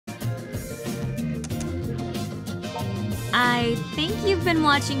I think you've been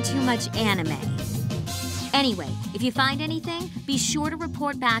watching too much anime. Anyway, if you find anything, be sure to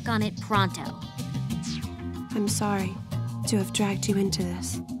report back on it pronto. I'm sorry to have dragged you into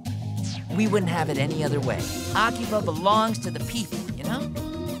this. We wouldn't have it any other way. Akiba belongs to the people, you know?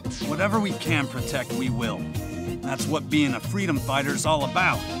 Whatever we can protect, we will. That's what being a freedom fighter's all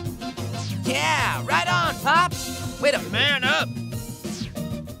about. Yeah, right on, Pops! Way to man up!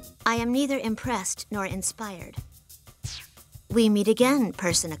 I am neither impressed nor inspired. We meet again,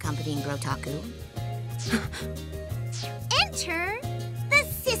 person accompanying Grotaku. Enter the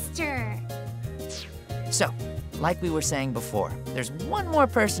sister. So, like we were saying before, there's one more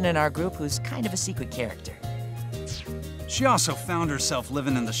person in our group who's kind of a secret character. She also found herself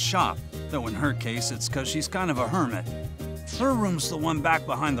living in the shop, though in her case, it's because she's kind of a hermit. Her room's the one back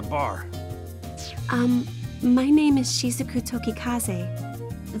behind the bar. My name is Shizuku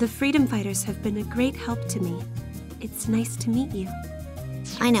Tokikaze. The freedom fighters have been a great help to me. It's nice to meet you.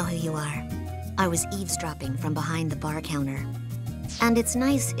 I know who you are. I was eavesdropping from behind the bar counter. And it's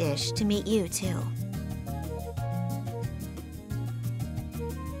nice-ish to meet you, too.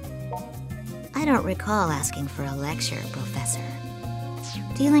 I don't recall asking for a lecture, Professor.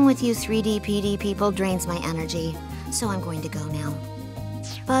 Dealing with you 3D PD people drains my energy, so I'm going to go now.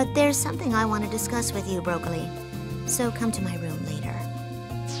 But there's something I want to discuss with you, Broccoli. So come to my room later.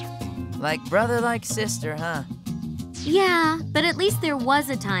 Like brother, like sister, huh? Yeah, but at least there was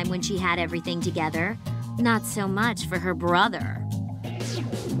a time when she had everything together. Not so much for her brother.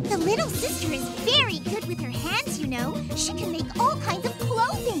 The little sister is very good with her hands, you know. She can make all kinds of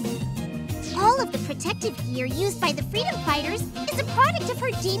clothing. All of the protective gear used by the freedom fighters is a product of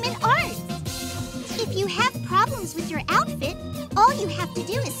her demon arts. If you have problems with your outfit, all you have to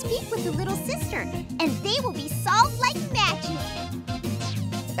do is speak with the little sister, and they will be solved like magic.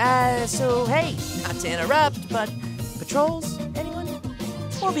 So hey, not to interrupt, but patrols, anyone?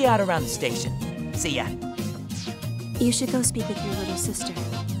 We'll be out around the station. See ya. You should go speak with your little sister.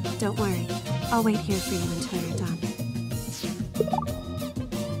 Don't worry, I'll wait here for you until you're done.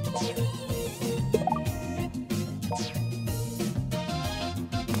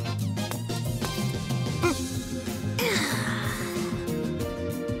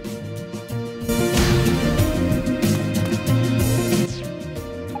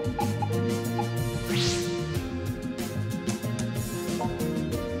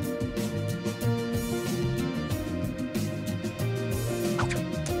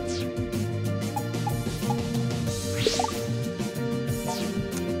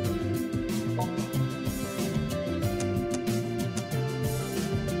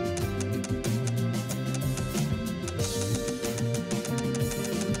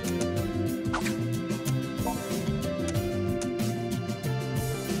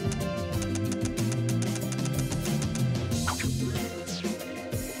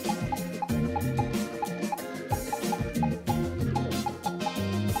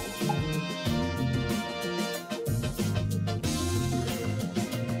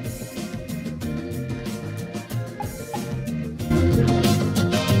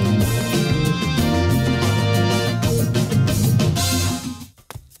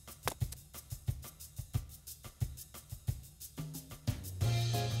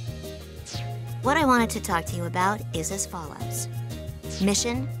 What I wanted to talk to you about is as follows.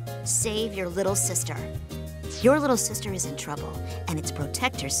 Mission: save your little sister. Your little sister is in trouble, and it's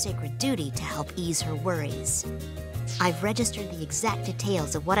Protector's sacred duty to help ease her worries. I've registered the exact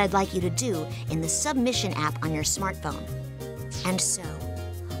details of what I'd like you to do in the submission app on your smartphone. And so,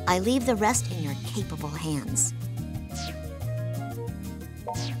 I leave the rest in your capable hands.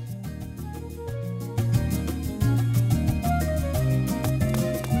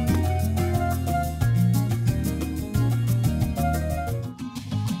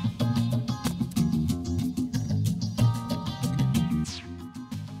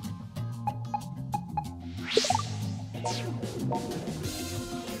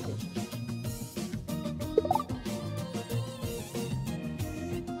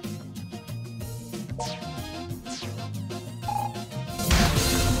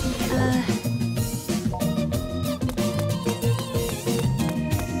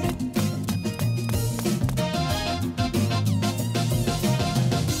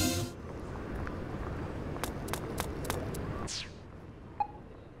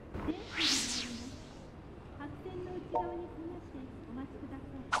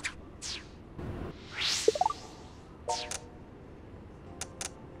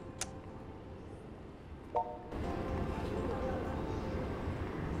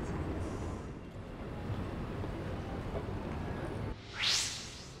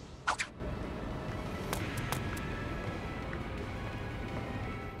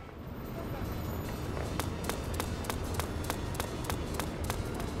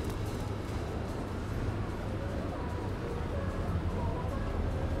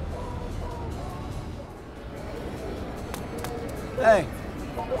 Hey.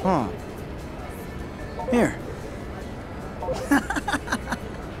 Huh. Here.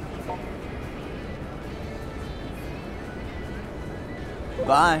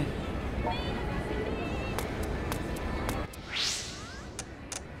 Bye.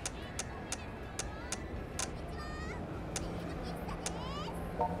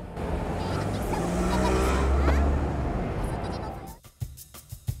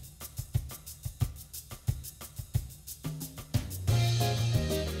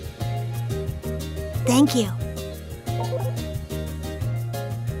 Thank you.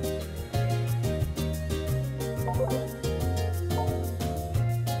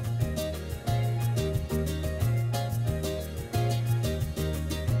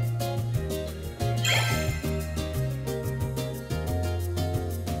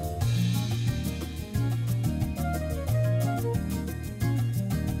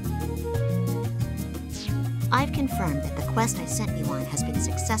 I've confirmed that the quest I sent you on has been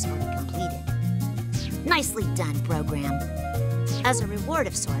successfully completed. Nicely done, program. As a reward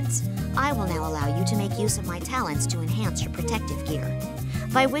of sorts, I will now allow you to make use of my talents to enhance your protective gear,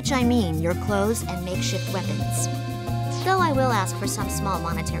 by which I mean your clothes and makeshift weapons. Though I will ask for some small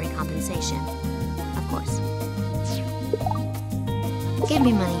monetary compensation, of course. Give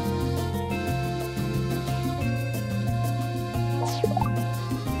me money.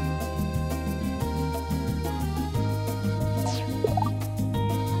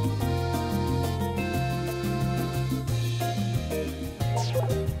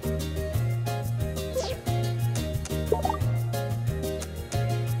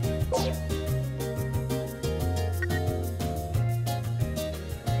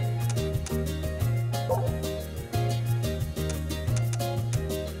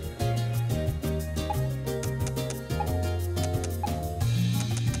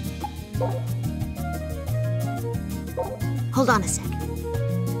 Hold on a sec.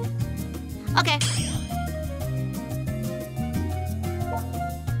 Okay.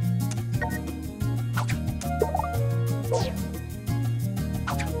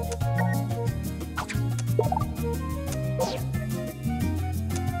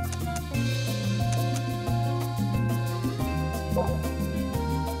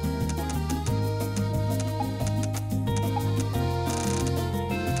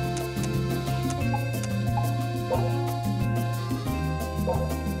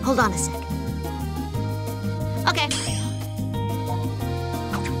 Hold on a sec. Okay.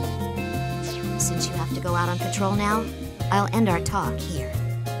 Since you have to go out on patrol now, I'll end our talk here.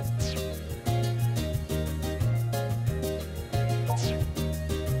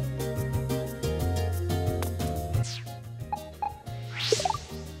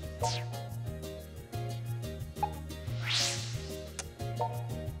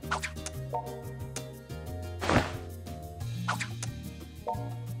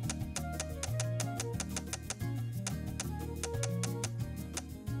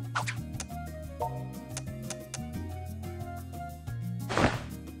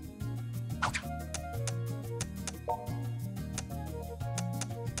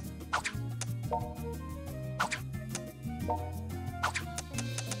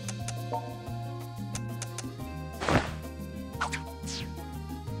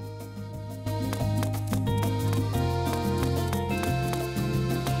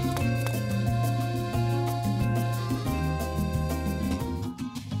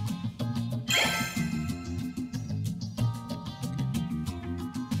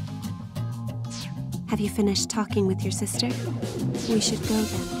 Have you finished talking with your sister? We should go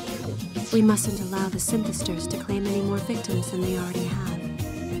then. We mustn't allow the synthesters to claim any more victims than they already have.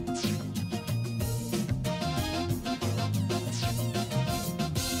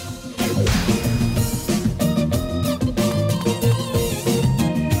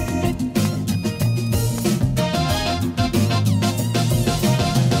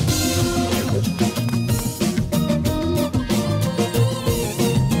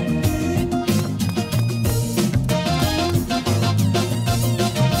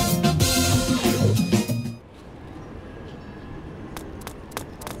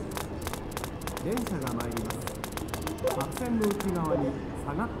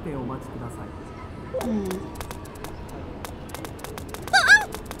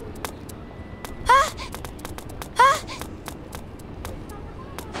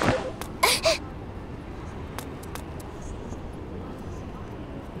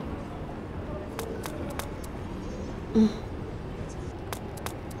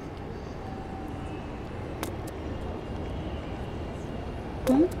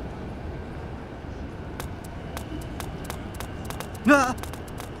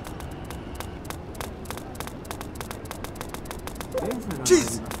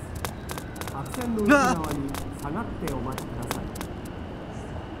 Jeez!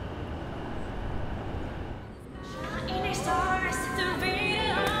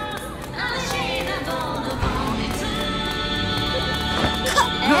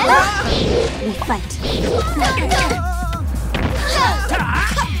 We fight.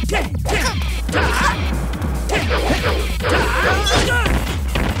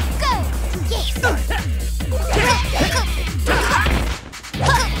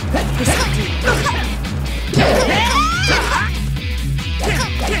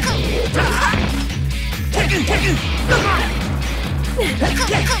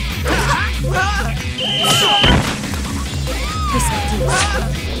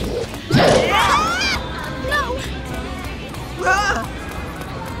 Perspective.